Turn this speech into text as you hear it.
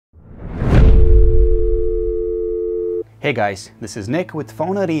Hey guys, this is Nick with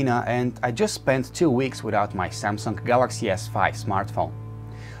PhoneArena, and I just spent 2 weeks without my Samsung Galaxy S5 smartphone.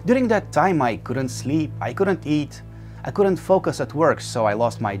 During that time I couldn't sleep, I couldn't eat, I couldn't focus at work, so I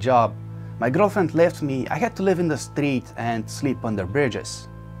lost my job. My girlfriend left me, I had to live in the street and sleep under bridges.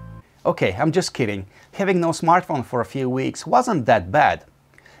 Okay, I'm just kidding. Having no smartphone for a few weeks wasn't that bad.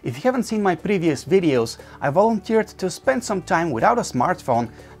 If you haven't seen my previous videos, I volunteered to spend some time without a smartphone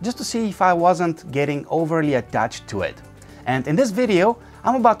just to see if I wasn't getting overly attached to it. And in this video,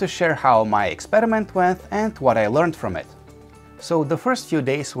 I'm about to share how my experiment went and what I learned from it. So the first few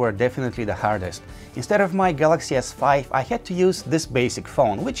days were definitely the hardest. Instead of my Galaxy S5, I had to use this basic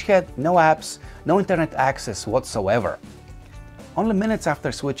phone, which had no apps, no internet access whatsoever. Only minutes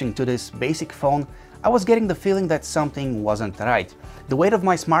after switching to this basic phone, I was getting the feeling that something wasn't right. The weight of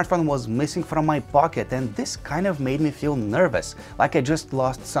my smartphone was missing from my pocket, and this kind of made me feel nervous, like I just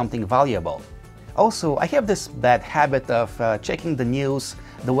lost something valuable. Also, I have this bad habit of checking the news,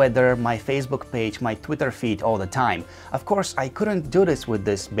 the weather, my Facebook page, my Twitter feed all the time. Of course, I couldn't do this with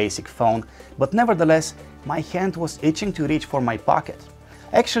this basic phone, but nevertheless, my hand was itching to reach for my pocket.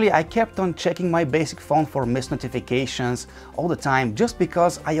 Actually, I kept on checking my basic phone for missed notifications all the time just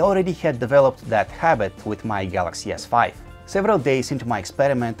because I already had developed that habit with my Galaxy S5. Several days into my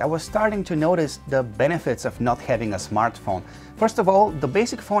experiment, I was starting to notice the benefits of not having a smartphone. First of all, the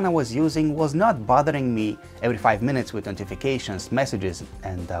basic phone I was using was not bothering me every 5 minutes with notifications, messages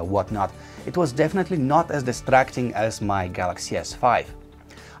and whatnot. It was definitely not as distracting as my Galaxy S5.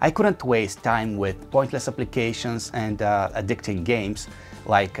 I couldn't waste time with pointless applications and addicting games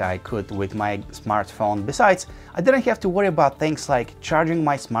like I could with my smartphone. Besides, I didn't have to worry about things like charging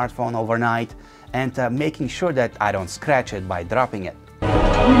my smartphone overnight and making sure that I don't scratch it by dropping it.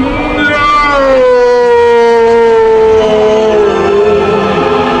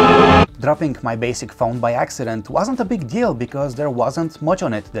 Dropping my basic phone by accident wasn't a big deal because there wasn't much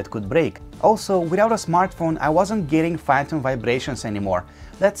on it that could break. Also, without a smartphone, I wasn't getting phantom vibrations anymore.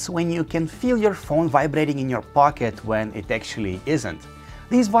 That's when you can feel your phone vibrating in your pocket when it actually isn't.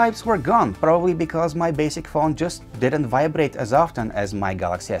 These vibes were gone, probably because my basic phone just didn't vibrate as often as my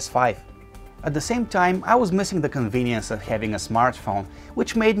Galaxy S5. At the same time, I was missing the convenience of having a smartphone,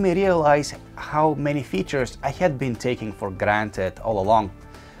 which made me realize how many features I had been taking for granted all along.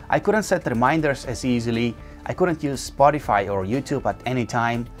 I couldn't set reminders as easily, I couldn't use Spotify or YouTube at any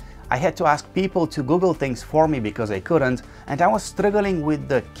time, I had to ask people to Google things for me because I couldn't, and I was struggling with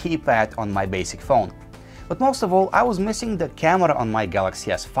the keypad on my basic phone. But most of all, I was missing the camera on my Galaxy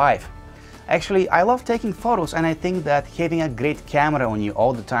S5. Actually, I love taking photos, and I think that having a great camera on you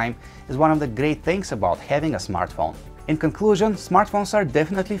all the time is one of the great things about having a smartphone. In conclusion, smartphones are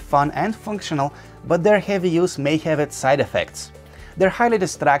definitely fun and functional, but their heavy use may have its side effects. They're highly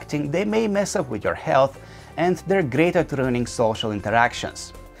distracting, they may mess up with your health, and they're great at ruining social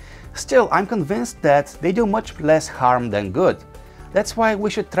interactions. Still, I'm convinced that they do much less harm than good. That's why we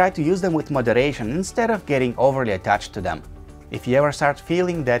should try to use them with moderation instead of getting overly attached to them. If you ever start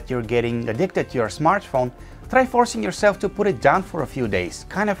feeling that you're getting addicted to your smartphone, try forcing yourself to put it down for a few days,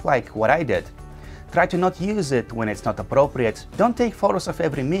 kind of like what I did. Try to not use it when it's not appropriate, don't take photos of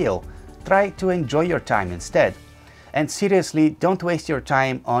every meal, try to enjoy your time instead. And seriously, don't waste your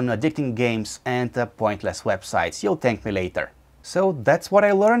time on addicting games and pointless websites, you'll thank me later. So that's what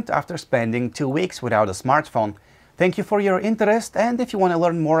I learned after spending 2 weeks without a smartphone. Thank you for your interest, and if you want to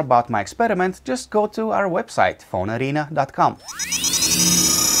learn more about my experiment, just go to our website, PhoneArena.com.